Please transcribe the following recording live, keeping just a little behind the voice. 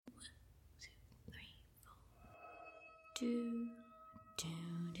do, do,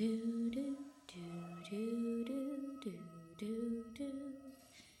 do, do, do, do, do, do, do,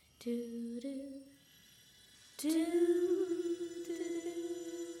 do, do,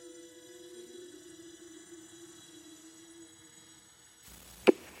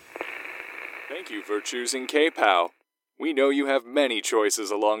 Thank you for choosing KPOW. We know you have many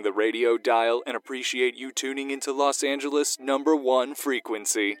choices along the radio dial and appreciate you tuning into Los Angeles' #1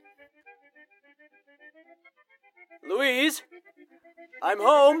 frequency. Louise? I'm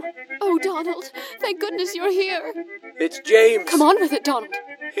home. Oh, Donald, thank goodness you're here. It's James. Come on with it, Donald.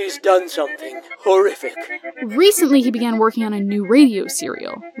 He's done something horrific. Recently, he began working on a new radio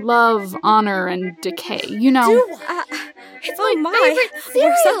serial, Love, Honor, and Decay. You know... It's my favorite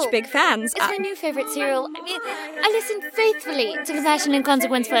We're cereal. such big fans. It's my new favorite cereal. I mean, I listened faithfully to Compassion and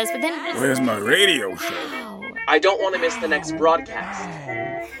Consequence first, but then... Where's my radio show? I don't want to miss the next broadcast.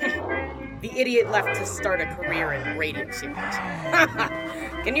 The idiot left to start a career in radio series.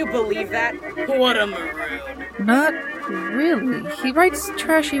 Can you believe that? What a maroon. Not really. He writes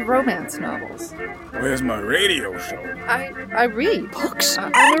trashy romance novels. Where's my radio show? I read books.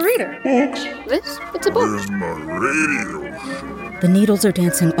 I'm a reader. It's a book. Where's my radio show? The needles are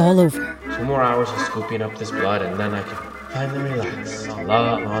dancing all over. 2 more hours of scooping up this blood, and then I can finally relax.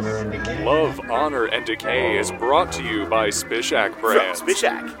 Love, Honor, and Decay. Love, Honor, and Decay is brought to you by Spishak Brands.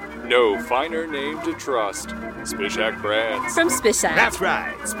 Spishak. No finer name to trust. Spishak Brands. From Spishak. That's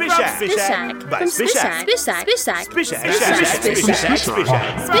right. Spishak. Spishak. By From Spishak. Spishak. Spishak. Spishak.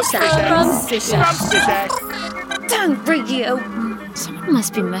 Spishak. From Spishak. Damn radio! Someone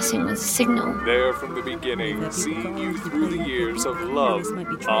must be messing with the signal. There from the beginning, seeing you through the years of love,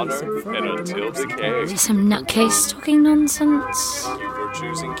 honor, and until decay. Is some nutcase talking nonsense? Thank you for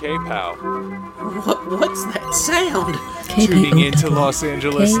choosing KPOW. What's that sound? Tuning into Los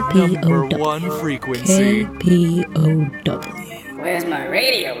Angeles' #1 frequency. KPOW. Where's my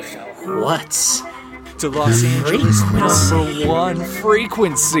radio show? What's To Los Angeles' #1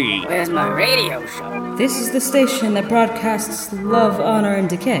 frequency. Where's my radio show? This is the station that broadcasts Love, Honor, and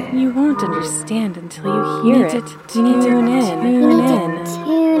Decay. You won't understand until you hear it. You need to tune in.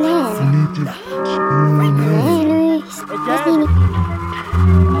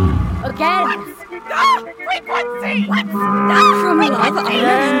 Again! Frequency! From Love, Honor,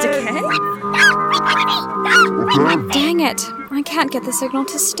 and Decay? Dang it. I can't get the signal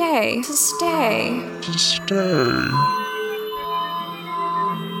to stay.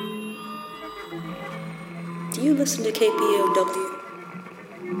 Do you listen to KPOW?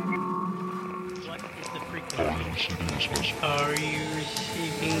 What is the frequency? Are you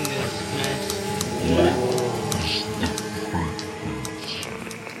receiving this message?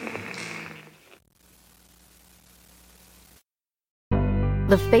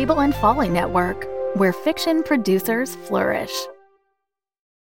 The Fable and Folly Network, where fiction producers flourish.